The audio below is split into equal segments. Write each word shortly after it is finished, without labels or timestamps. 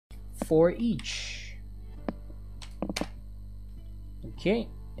for each. Okay,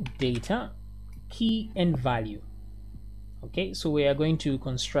 data, key, and value. Okay, so we are going to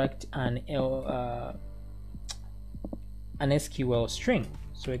construct an SQL string.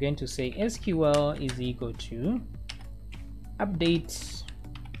 So we're going to say SQL is equal to update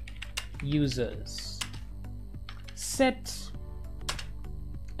users set,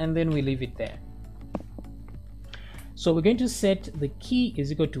 and then we leave it there. So we're going to set the key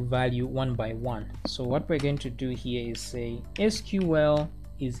is equal to value 1 by 1. So what we're going to do here is say SQL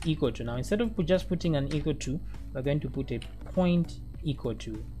is equal to, now instead of just putting an equal to, we're going to put a point equal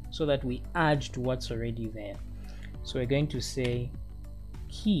to, so that we add to what's already there. So we're going to say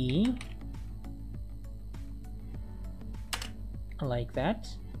key like that.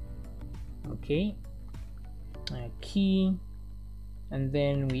 Okay, key, and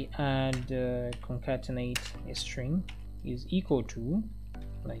then we add concatenate a string is equal to,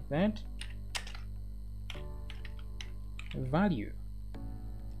 like that, value.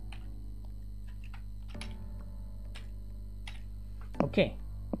 Okay,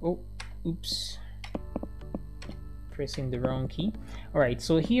 oh, oops, pressing the wrong key. All right,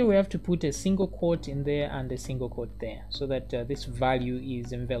 so here we have to put a single quote in there and a single quote there, so that this value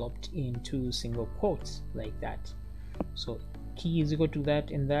is enveloped in 2 single quotes like that. So key is equal to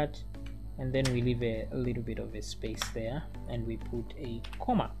that and that, and then we leave a little bit of a space there, and we put a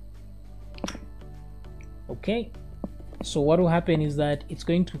comma. Okay, so what will happen is that it's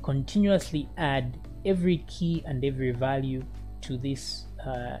going to continuously add every key and every value to this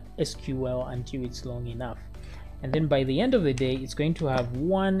SQL until it's long enough, and then by the end of the day it's going to have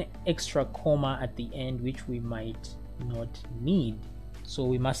 1 extra comma at the end, which we might not need, so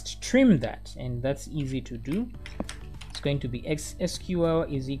we must trim that, and that's easy to do. It's going to be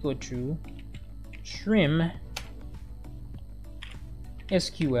SQL is equal to trim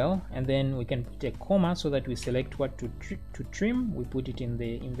SQL, and then we can put a comma so that we select what to trim. We put it in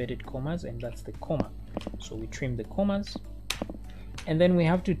the inverted commas, and that's the comma. So we trim the commas, and then we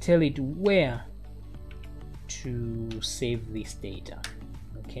have to tell it where to save this data.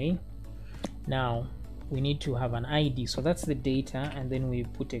 Okay, now we need to have an ID, so that's the data, and then we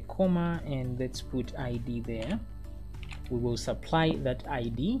put a comma, and let's put ID there. We will supply that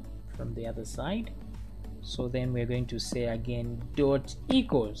ID from the other side. So then we're going to say again dot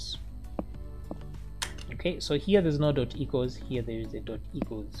equals. Okay, so here there's no dot equals, here there is a dot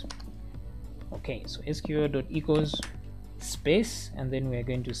equals. Okay, so SQL dot equals space, and then we're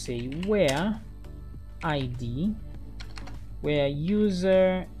going to say where ID, where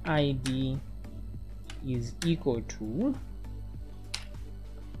user ID is equal to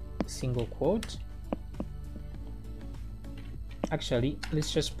single quote. Actually,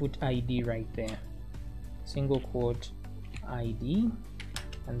 let's just put ID right there, single quote ID,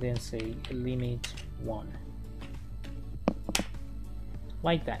 and then say limit 1,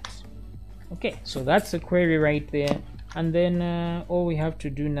 like that. Okay, so that's a query right there, and then all we have to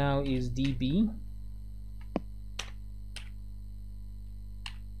do now is db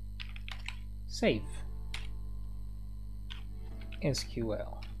save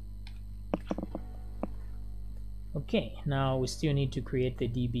SQL. Okay, now we still need to create the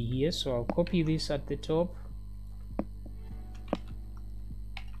DB here, so I'll copy this at the top.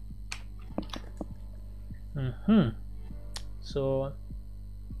 So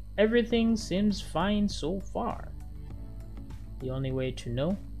everything seems fine so far. The only way to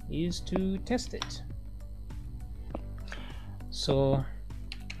know is to test it. So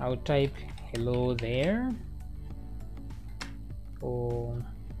I'll type hello there, or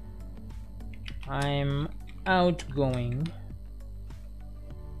I'm outgoing.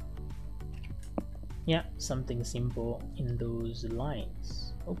 Yeah, something simple in those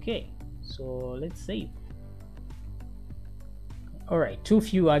lines. Okay, so let's save. All right, too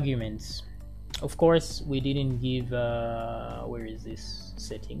few arguments. Of course, we didn't give where is this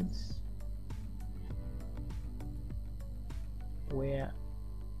settings? Where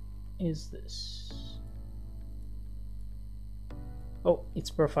is this? Oh,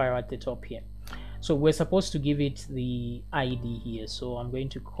 it's profile at the top here. So we're supposed to give it the ID here. So I'm going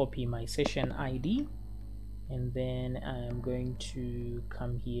to copy my session ID, and then I'm going to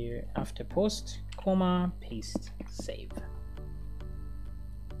come here after post, comma, paste, save.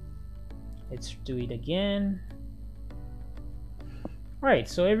 Let's do it again. All right,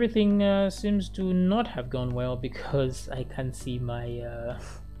 so everything seems to not have gone well, because I can see my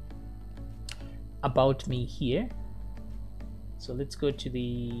about me here. So let's go to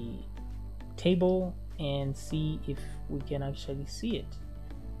the table and see if we can actually see it.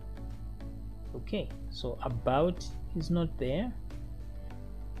 Okay, so about is not there.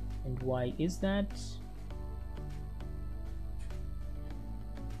 And why is that?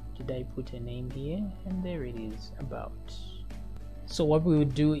 Did I put a name here? And there it is, about. So what we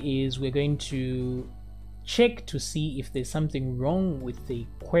would do is we're going to check to see if there's something wrong with the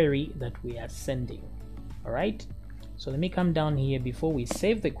query that we are sending. All right, so let me come down here. Before we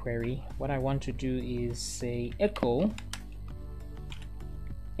save the query, what I want to do is say echo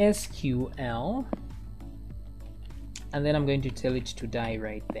SQL, and then I'm going to tell it to die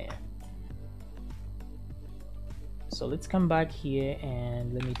right there. So let's come back here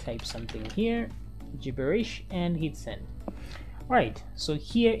and let me type something here, gibberish, and hit send. Right, so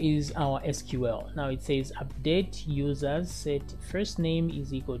here is our SQL. Now it says update users, set first name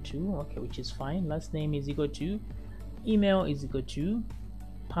is equal to, okay, which is fine, last name is equal to, email is equal to,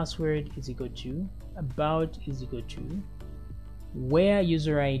 password is equal to, about is equal to, where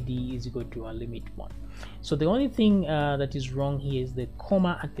user ID is equal to, a limit 1. So the only thing that is wrong here is the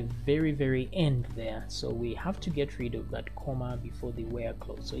comma at the very end there. So we have to get rid of that comma before the where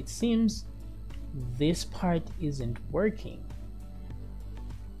clause. So it seems this part isn't working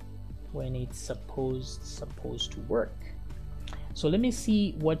when it's supposed to work. So let me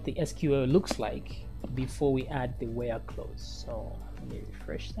see what the SQL looks like before we add the where clause. So let me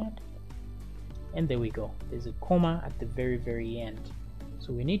refresh that, and there we go. There's a comma at the very end,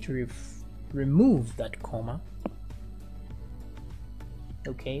 so we need to remove that comma.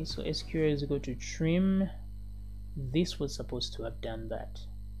 Okay, so SQL is equal to trim. This was supposed to have done that,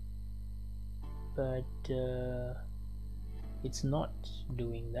 but it's not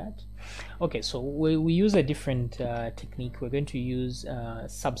doing that. Okay, so we use a different technique. We're going to use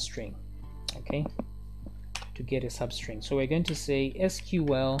substring, okay, to get a substring. So we're going to say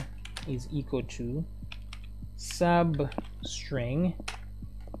SQL is equal to substring.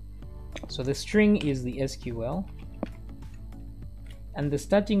 So the string is the SQL, and the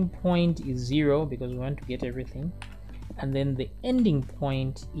starting point is 0 because we want to get everything, and then the ending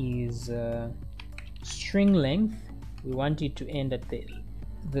point is string length. We want it to end at the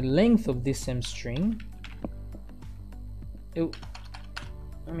length of this same string. Oh,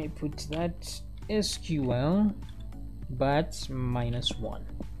 let me put that SQL but -1.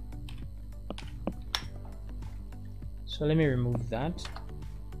 So let me remove that.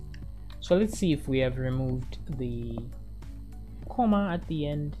 So let's see if we have removed the comma at the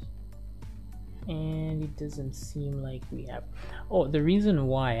end, and it doesn't seem like we have. Oh, the reason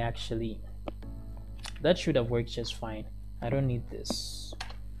why, actually, that should have worked just fine. I don't need this.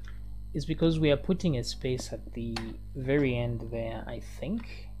 It's because we are putting a space at the very end there. I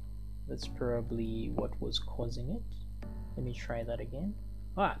think that's probably what was causing it. Let me try that again.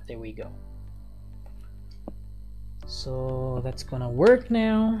 Ah, there we go. So that's gonna work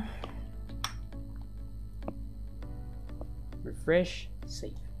now. Refresh,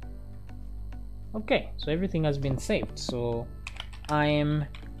 save. Okay, so everything has been saved. So I am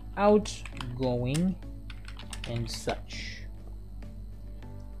outgoing and such.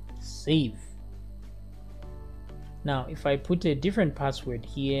 Save. Now if I put a different password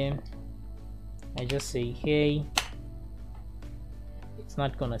here, I just say hey, it's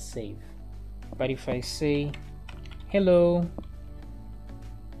not gonna save. But if I say hello,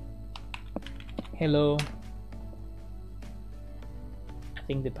 I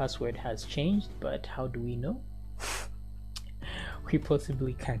think the password has changed, but how do we know? We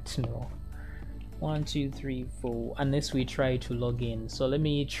possibly can't know. 1 2 3 4, unless we try to log in. So let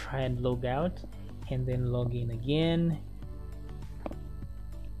me try and log out and then log in again.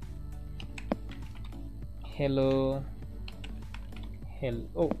 Hello.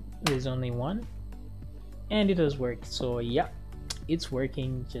 Oh, there's only one, and it has worked. So yeah, it's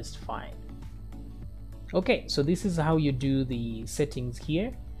working just fine. Okay, so this is how you do the settings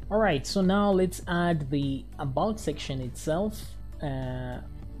here. All right, so now let's add the about section itself.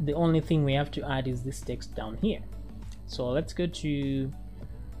 The only thing we have to add is this text down here. So let's go to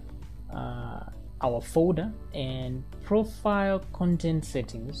our folder and profile content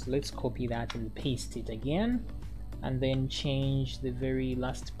settings. Let's copy that and paste it again, and then change the very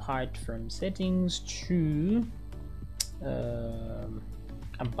last part from settings to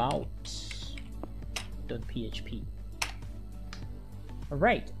about.php. All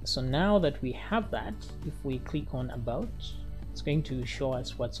right, so now that we have that, if we click on about, it's going to show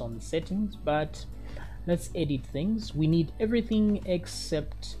us what's on the settings, but let's edit things. We need everything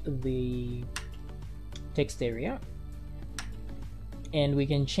except the text area, and we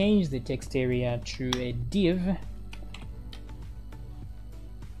can change the text area to a div,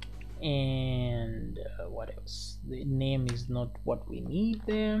 and what else? The name is not what we need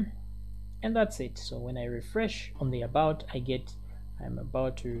there, and that's it. So when I refresh on the about, I get I'm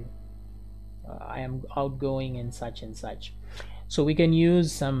about to I am outgoing and such and such. So we can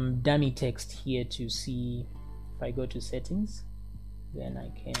use some dummy text here to see. If I go to settings, then I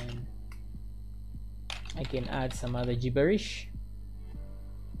can add some other gibberish,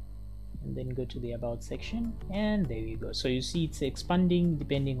 and then go to the about section, and there you go. So you see it's expanding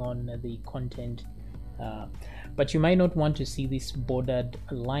depending on the content, but you might not want to see this bordered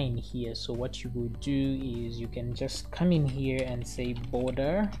line here. So what you would do is you can just come in here and say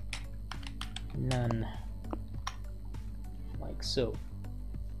border none, like so,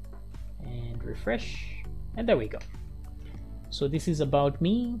 and refresh, and there we go. So this is about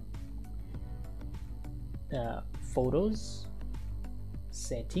me, photos,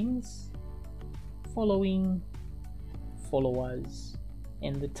 settings, following, followers,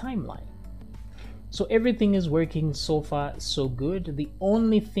 and the timeline. So everything is working so far so good. The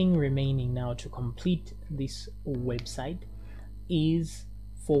only thing remaining now to complete this website is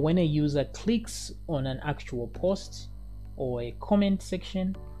for when a user clicks on an actual post or a comment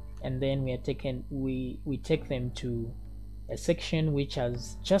section, and then we take them to a section which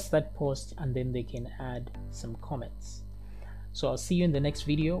has just that post, and then they can add some comments. So I'll see you in the next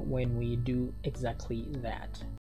video when we do exactly that.